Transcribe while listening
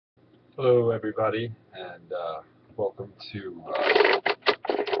Hello, everybody, and welcome to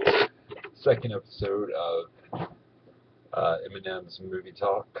second episode of MnM's Movie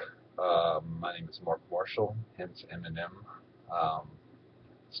Talk. My name is Mark Marshall, hence MnM, um,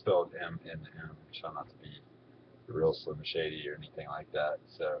 spelled MnM. Try not to be real Slim Shady or anything like that.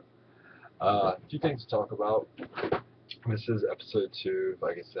 So, a few things to talk about. This is episode two.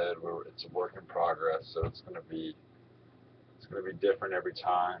 Like I said, it's a work in progress, so it's gonna be different every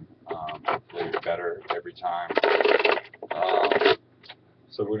time. Hopefully, better every time. Um,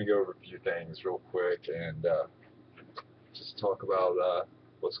 So we're going to go over a few things real quick and just talk about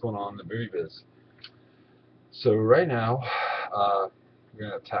what's going on in the movie biz. So right now, we're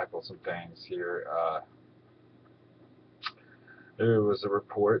going to tackle some things here. There was a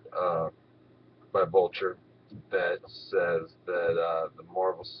report by Vulture that says that the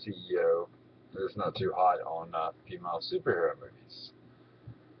Marvel CEO is not too hot on female superhero movies.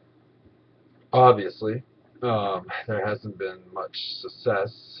 Obviously, there hasn't been much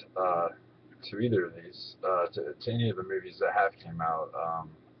success to either of these, to any of the movies that have came out. I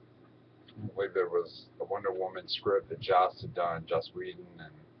believe there was a Wonder Woman script that Joss had done, Joss Whedon,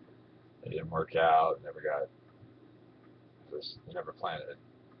 and it didn't work out. Just never planned it.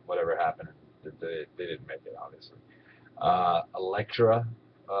 Whatever happened, they didn't make it, obviously. Elektra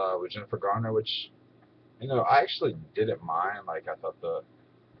with Jennifer Garner, which I actually didn't mind. Like I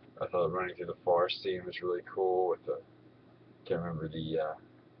thought running through the forest scene was really cool with the can't remember the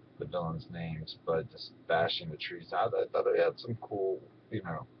villains' names, but just bashing the trees. I thought they had some cool you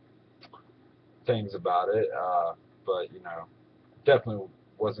know things about it, but definitely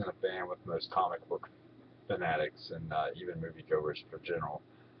wasn't a fan with most comic book fanatics and even moviegoers for general.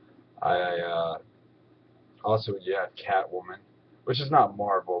 I also you have Catwoman, which is not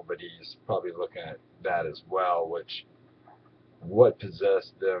Marvel, but he's probably looking at that as well. Which what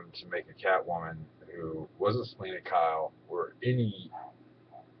possessed them to make a Catwoman who wasn't Selena Kyle or any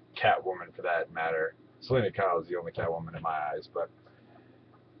Catwoman for that matter? Selena Kyle is the only Catwoman in my eyes, but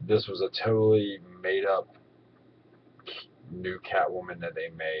this was a totally made up new Catwoman that they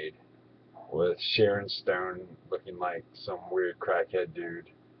made with Sharon Stone looking like some weird crackhead dude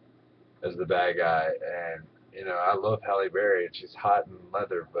as the bad guy. And I love Halle Berry, and she's hot in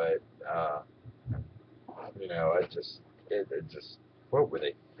leather, but it just what were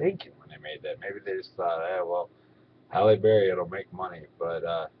they thinking when they made that? Maybe they just thought, well, Halle Berry, it'll make money, but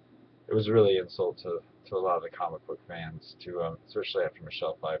it was really an insult to a lot of the comic book fans, to especially after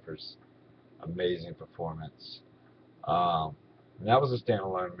Michelle Pfeiffer's amazing performance. Um, and that was a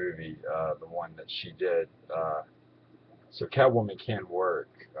standalone movie, the one that she did. So Catwoman can work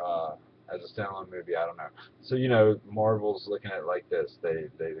as a standalone movie. I don't know. So Marvel's looking at it like this. They've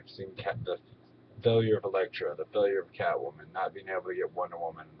seen the failure of Elektra, the failure of Catwoman, not being able to get Wonder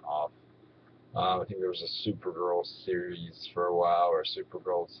Woman off. I think there was a Supergirl series for a while, or a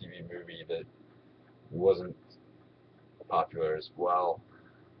Supergirl TV movie that wasn't popular as well.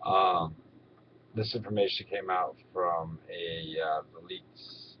 Um, this information came out from the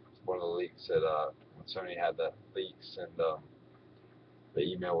leaks. One of the leaks that when Sony had the leaks, and the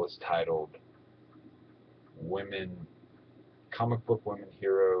email was titled "Women Comic Book Women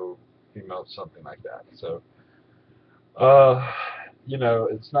Hero Female," something like that. So, uh,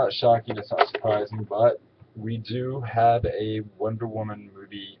 it's not shocking, it's not surprising, but we do have a Wonder Woman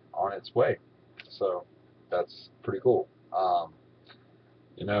movie on its way. So that's pretty cool.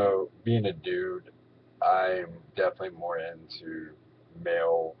 Being a dude, I'm definitely more into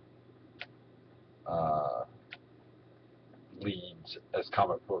male uh, leads as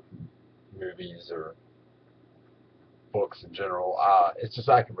comic book movies or books in general. It's just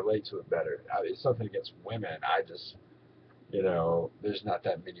I can relate to it better. It's something against women. There's not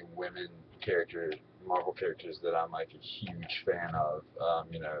that many women characters, Marvel characters that I'm like a huge fan of.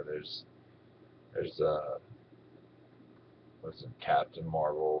 There's what's it, Captain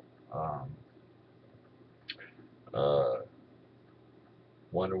Marvel, uh,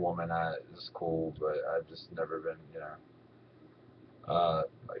 Wonder Woman. Is cool, but I've just never been,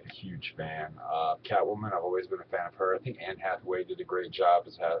 like a huge fan. Catwoman, I've always been a fan of her. I think Anne Hathaway did a great job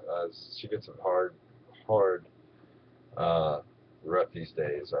as she gets a hard uh, rep these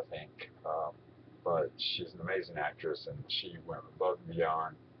days, I think. But she's an amazing actress, and she went above and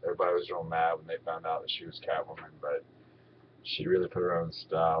beyond. Everybody was real mad when they found out that she was Catwoman, but she really put her own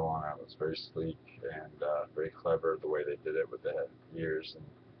style on it. It was very sleek and very clever the way they did it with the ears,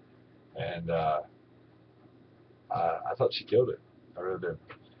 and I thought she killed it. I really did.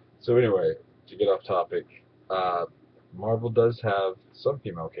 So anyway, to get off topic, uh, Marvel does have some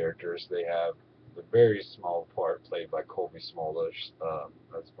female characters. They have a very small part played by Colby Smulders.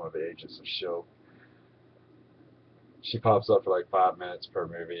 That's one of the agents of S.H.I.E.L.D. She pops up for like 5 minutes per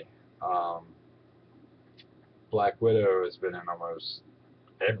movie. Um, Black Widow has been in almost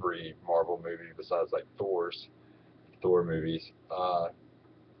every Marvel movie besides like Thor movies.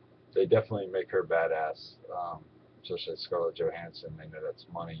 They definitely make her badass, especially Scarlett Johansson. They know that's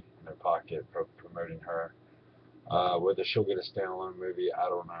money in their pocket for promoting her. Whether she'll get a standalone movie, I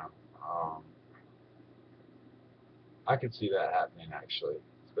don't know. I could see that happening actually,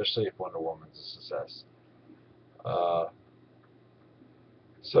 especially if Wonder Woman's a success. Uh,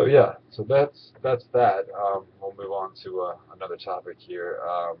 so yeah, so that's that. We'll move on to another topic here.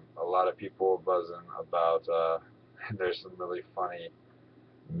 A lot of people are buzzing about. There's some really funny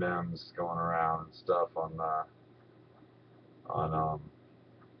memes going around and stuff on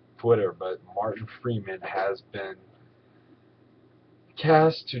Twitter, but Martin Freeman has been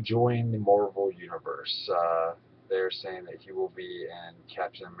cast to join the Marvel Universe. They're saying that he will be in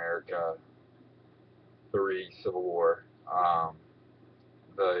Captain America 3 Civil War.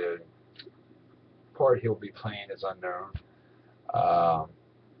 The part he'll be playing is unknown. Um,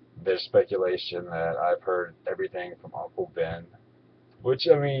 there's speculation that I've heard everything from Uncle Ben, which,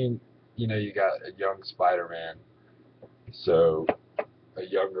 I mean, you got a young Spider-Man, so a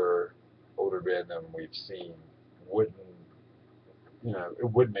younger, older Ben than we've seen wouldn't,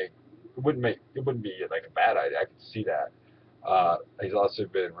 it wouldn't be like a bad idea. I could see that. He's also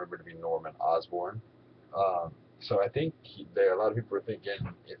been rumored to be Norman Osborn. So I think a lot of people are thinking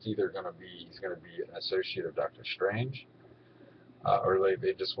it's either he's going to be an associate of Doctor Strange, or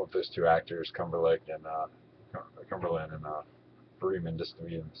they just want those two actors, Cumberland and Freeman, just to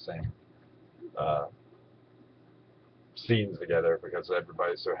be in the same uh, scenes together because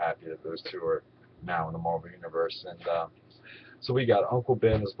everybody's so happy that those two are now in the Marvel Universe. And so we got Uncle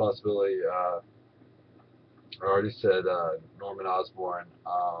Ben as a possibility. I already said Norman Osborn.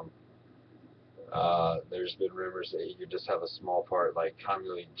 There's been rumors that he could just have a small part, like Tommy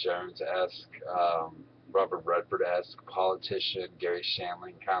Lee Jones-esque, Robert Redford-esque, politician, Gary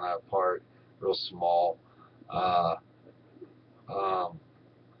Shandling kind of part, real small. Uh,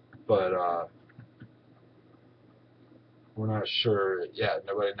 but we're not sure. Yeah,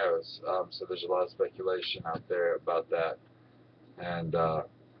 nobody knows. So there's a lot of speculation out there about that. And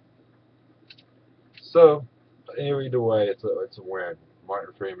so, anyway, either way, it's a win.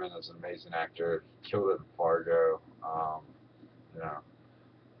 Martin Freeman is an amazing actor. He killed it in Fargo. You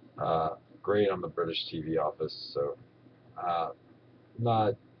know, great on the British TV office. So,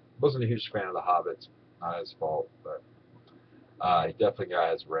 not wasn't a huge fan of the Hobbits. Not his fault, but he definitely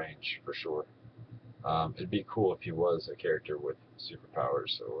got his range for sure. It'd be cool if he was a character with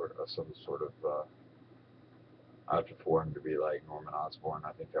superpowers or some sort of. I'd prefer him to be like Norman Osborn.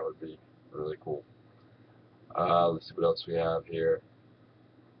 I think that would be really cool. Let's see what else we have here.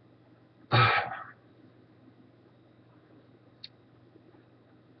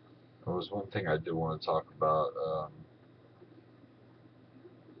 There was one thing I did want to talk about.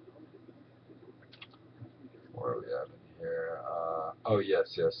 Where are we at in here? Oh,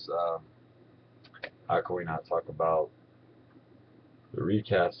 yes, yes. How can we not talk about the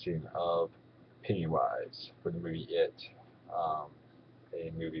recasting of Pennywise for the movie It? Um,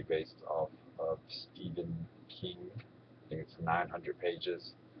 a movie based off of Stephen King. I think it's 900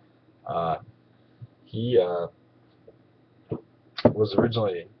 pages. Uh, he was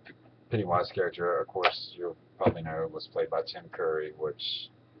originally Pennywise character, of course, you'll probably know, was played by Tim Curry, which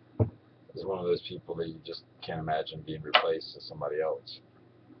is one of those people that you just can't imagine being replaced as somebody else.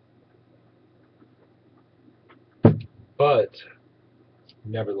 But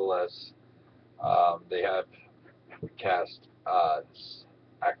nevertheless, they have cast this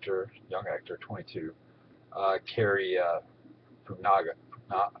young actor, 22, Carrie Funaga.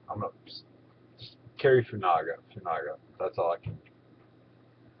 Carrie Funaga. Funaga. That's all I can.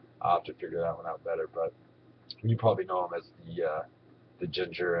 I'll have to figure that one out better. But you probably know him as the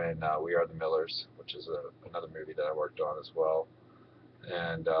Ginger in We Are the Millers, which is another movie that I worked on as well.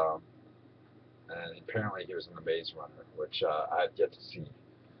 And apparently he was in The Maze Runner, which I had yet to see.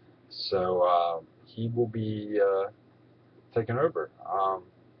 So he will be taking over.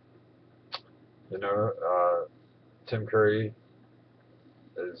 Tim Curry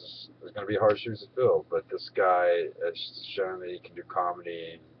is going to be hard shoes to fill, but this guy has shown that he can do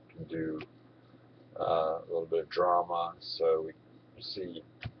comedy, can do a little bit of drama, so we see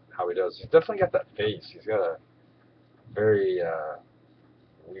how he does. He's definitely got that face. He's got a very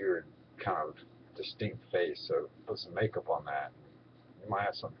weird kind of distinct face, so put some makeup on that. You might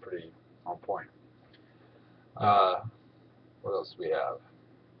have something pretty on point. What else do we have?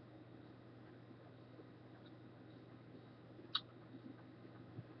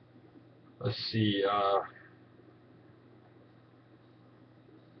 let's see.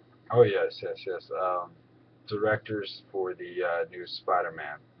 Oh yes, yes, yes. Directors for the new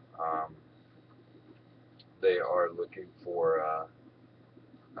Spider-Man. Um, they are looking for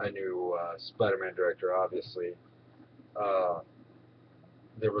a new Spider-Man director. Obviously, uh,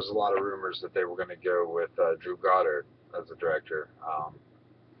 there was a lot of rumors that they were going to go with Drew Goddard as the director,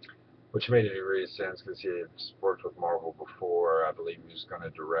 which made any really sense because he had worked with Marvel before. I believe he was going to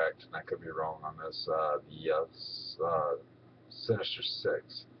direct, and I could be wrong on this, Sinister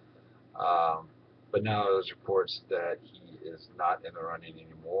Six. Um, but now there's reports that he is not in the running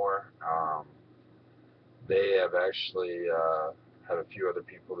anymore. They have actually have a few other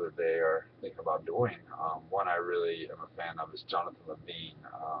people that they are thinking about doing. One I really am a fan of is Jonathan Levine.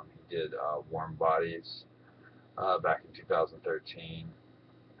 He did Warm Bodies back in 2013,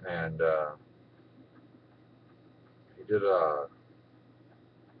 and he did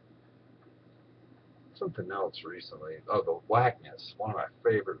something else recently. Oh, The Whackness, one of my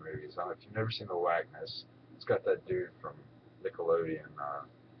favorite movies. I don't know if you've never seen The Whackness. It's got that dude from Nickelodeon.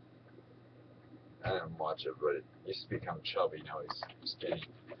 I didn't watch it, but it used to become chubby. Now he's skinny.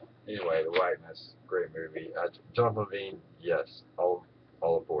 Anyway, The Whackness, great movie. John Levine, yes, all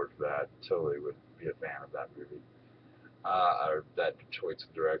aboard for that. Totally would be a fan of that movie, or that choice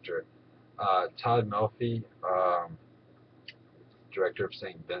of director. Todd Melfi, director of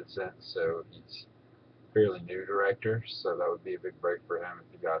St. Vincent, so he's fairly new director, so that would be a big break for him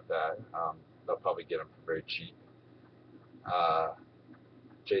if he got that. They'll probably get him for very cheap. Uh,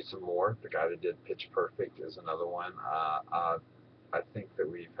 Jason Moore, the guy that did Pitch Perfect, is another one. I think that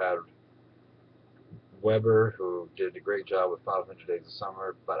we've had Weber, who did a great job with 500 Days of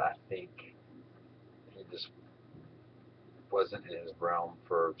Summer, but I think he just wasn't in his realm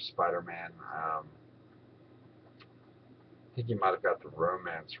for Spider-Man. I think he might have got the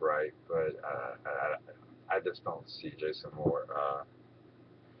romance right, but I just don't see Jason Moore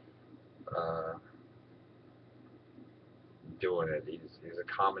doing it. He's a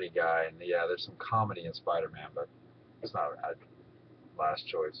comedy guy, and yeah, there's some comedy in Spider-Man, but it's not last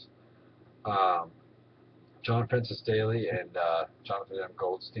choice. Um, John Francis Daly and Jonathan M.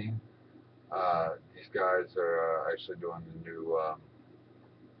 Goldstein. These guys are actually doing the new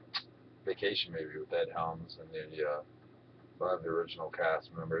Vacation movie with Ed Helms and a lot of the original cast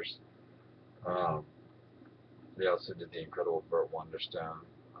members. Um, they also did The Incredible Burt Wonderstone.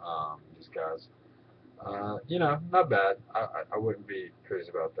 These guys, not bad. I wouldn't be crazy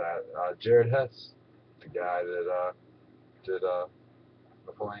about that. Jared Hess, the guy that did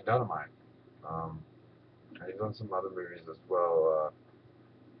Napoleon Dynamite. Um, and he's done some other movies as well.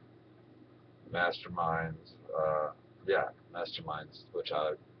 Masterminds. Yeah, Masterminds, which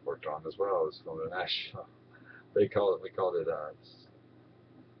I worked on as well as Film International. We called it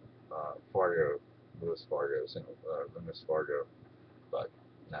Fargo, Lewis Fargo, but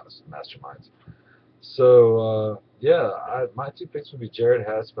that was Masterminds. So yeah, my two picks would be Jared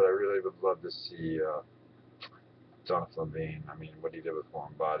Hess, but I really would love to see Jonathan Levine. I mean, what he did with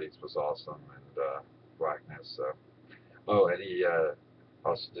Warm Bodies was awesome, and Blackness. So, oh, and he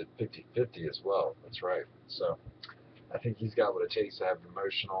also did 50-50 as well. That's right. So I think he's got what it takes to have the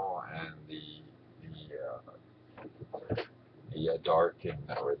emotional and the dark and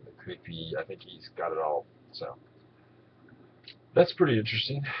or the creepy. I think he's got it all. So that's pretty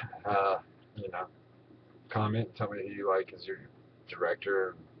interesting. Uh, you know, comment, tell me who you like as your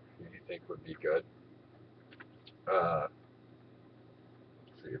director, who you think would be good. Uh,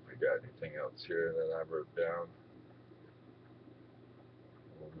 see if we got anything else here that I wrote down.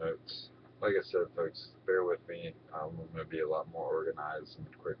 Little notes. Like I said, folks, bear with me. I'm going to be a lot more organized and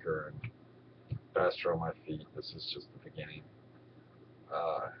quicker and faster on my feet. This is just the beginning.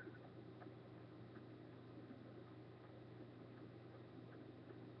 Uh,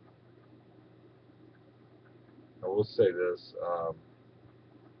 I will say this.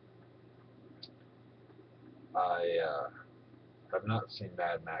 I have not seen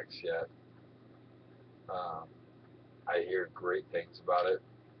Mad Max yet. Um, I hear great things about it.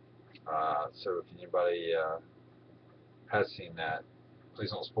 So if anybody has seen that,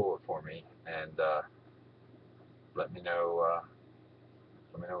 please don't spoil it for me, and let me know.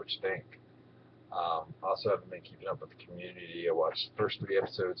 Let me know what you think. Also, haven't been keeping up with the Community. I watched the first 3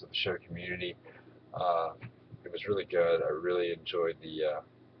 episodes of the show Community. Uh, it was really good. I really enjoyed I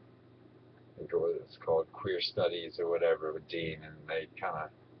think it's called Queer Studies or whatever with Dean, and they kind of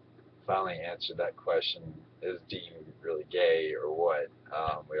finally answered that question: is Dean really gay or what?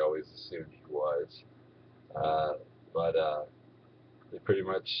 We always assumed he was, uh, but he pretty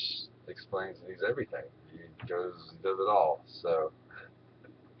much explains that he's everything. He does it all. So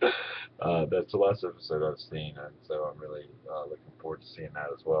That's the last episode I've seen, and so I'm really looking forward to seeing that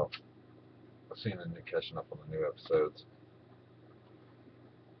as well. I've seen the new catching up on the new episodes.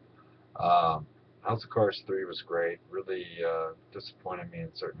 Um, House of Cards 3 was great. Really disappointed me in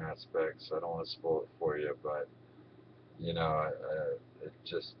certain aspects. I don't want to spoil it for you, but you know, it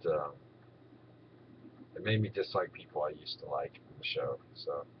just it made me dislike people I used to like in the show.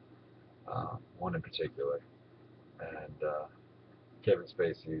 So one in particular, and Kevin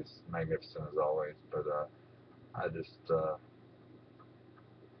Spacey's magnificent as always, but I just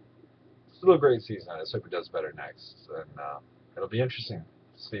still a great season. I just hope he does better next, and it'll be interesting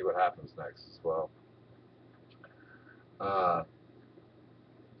to see what happens next as well. Uh,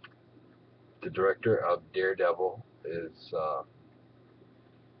 the director of Daredevil is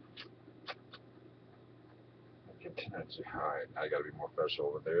contingency. Alright, I gotta be more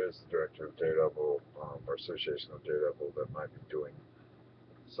professional, but there is the director of Daredevil, or Association of Daredevil, that might be doing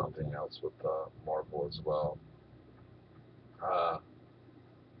something else with Marvel as well. Uh,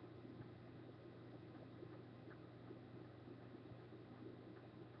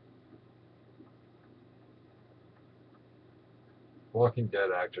 Walking Dead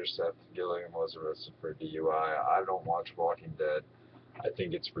actor Seth Gilliam was arrested for DUI. I don't watch Walking Dead. I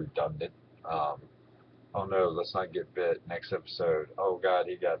think it's redundant. Um, oh no, let's not get bit. Next episode. Oh god,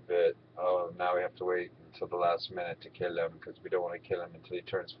 he got bit. Oh, now we have to wait until the last minute to kill him because we don't want to kill him until he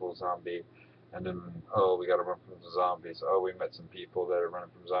turns full zombie. And then, oh, we gotta run from the zombies. Oh, we met some people that are running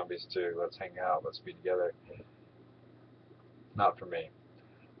from zombies too. Let's hang out. Let's be together. Not for me.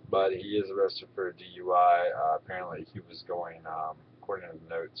 But he is arrested for a DUI. Apparently, he was going, according to the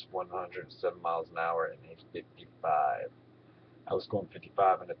notes, 107 miles an hour and he's 55. I was going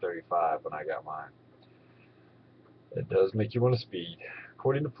 55 into 35 when I got mine. It does make you want to speed.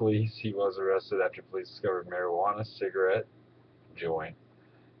 According to police, he was arrested after police discovered marijuana cigarette joint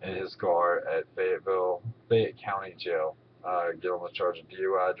in his car at Fayette County Jail. Gillen was charged with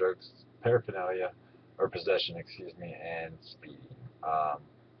DUI, drugs, paraphernalia, or possession, excuse me, and speeding. Um,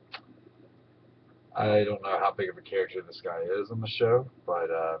 I don't know how big of a character this guy is on the show, but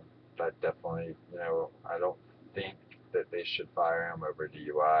that definitely, I don't think that they should fire him over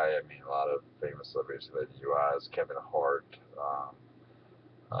DUI. I mean, a lot of famous celebrities who had DUIs, Kevin Hart,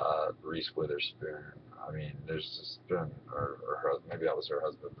 Reese Witherspoon. I mean, there's just been, or her, maybe that was her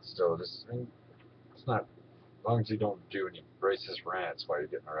husband, but still, just, I mean, it's not, as long as you don't do any racist rants while you're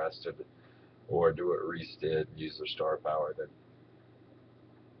getting arrested, or do what Reese did, use their star power, then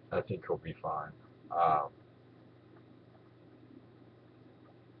I think he'll be fine. Um,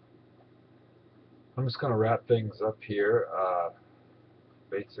 I'm just going to wrap things up here.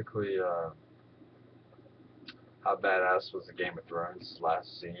 Basically, how badass was the Game of Thrones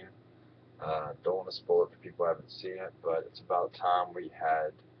last scene? Don't want to spoil it for people who haven't seen it, but it's about time we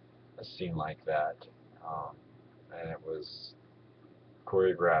had a scene like that. Um, and it was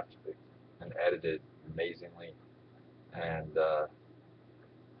choreographed and edited amazingly. And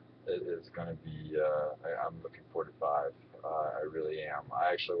it is going to be, I'm looking forward to 5. I really am.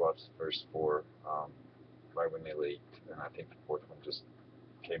 I actually watched the first 4 right when they leaked, and I think the 4th one just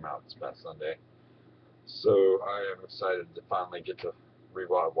came out this past Sunday. So I am excited to finally get to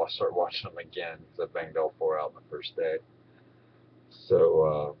start watching them again because I banged all 4 out in the first day.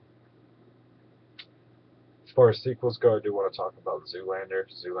 So as far as sequels go, I do want to talk about Zoolander.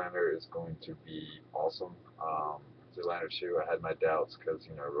 Zoolander is going to be awesome. Zoolander 2, I had my doubts because,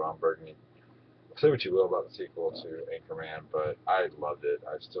 Ron Burgundy. Say what you will about the sequel to Anchorman, but I loved it.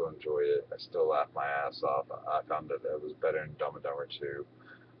 I still enjoyed it. I still laughed my ass off. I found that it was better than Dumb and Dumber 2.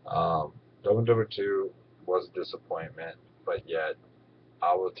 Dumb and Dumber 2 was a disappointment, but yet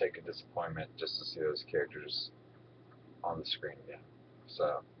I will take a disappointment just to see those characters on the screen again.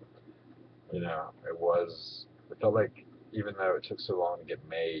 So, it felt like even though it took so long to get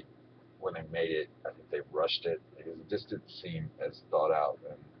made, when they made it, I think they rushed it because it just didn't seem as thought out.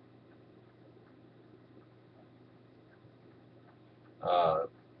 And I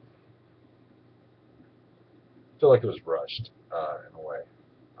feel like it was rushed in a way,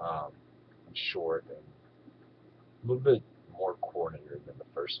 um, short and a little bit more cornier than the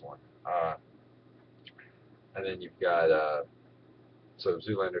first one. And then you've got so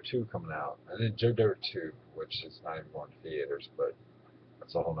Zoolander 2 coming out, and then Joe Dirt 2, which is not even going to theaters, but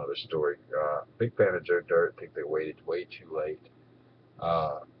that's a whole nother story. Big fan of Joe Dirt. Think they waited way too late.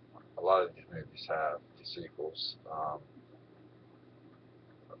 Uh, a lot of these movies have the sequels,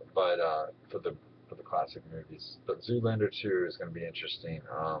 but for the classic movies. But Zoolander 2 is going to be interesting.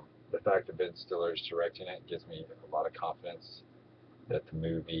 The fact that Ben Stiller is directing it gives me a lot of confidence that the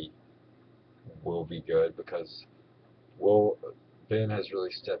movie will be good because, well, Ben has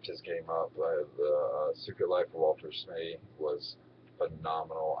really stepped his game up. The Secret Life of Walter Smee was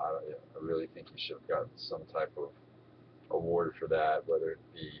phenomenal. I really think he should have gotten some type of award for that, whether it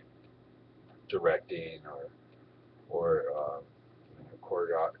be directing or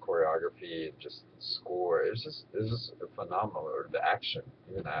choreography and just score. It was just phenomenal. Or the action,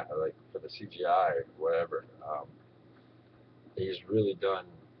 even that, like for the CGI, whatever. He's really done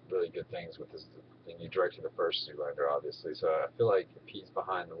really good things with his. And he directed the first Zoolander, obviously. So I feel like if he's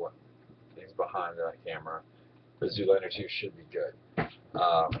behind the camera, the Zoolander 2 should be good,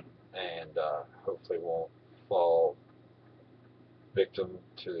 and hopefully won't fall victim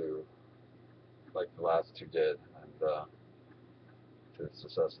to like the last two did, and to the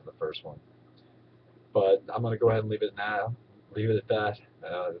success of the first one. But I'm gonna go ahead and leave it at that.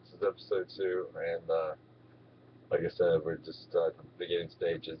 This is episode 2, and like I said, we're just at the beginning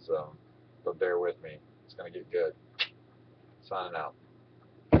stages, but bear with me. It's gonna get good. Signing out.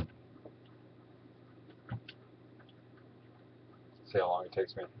 See how long it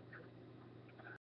takes me.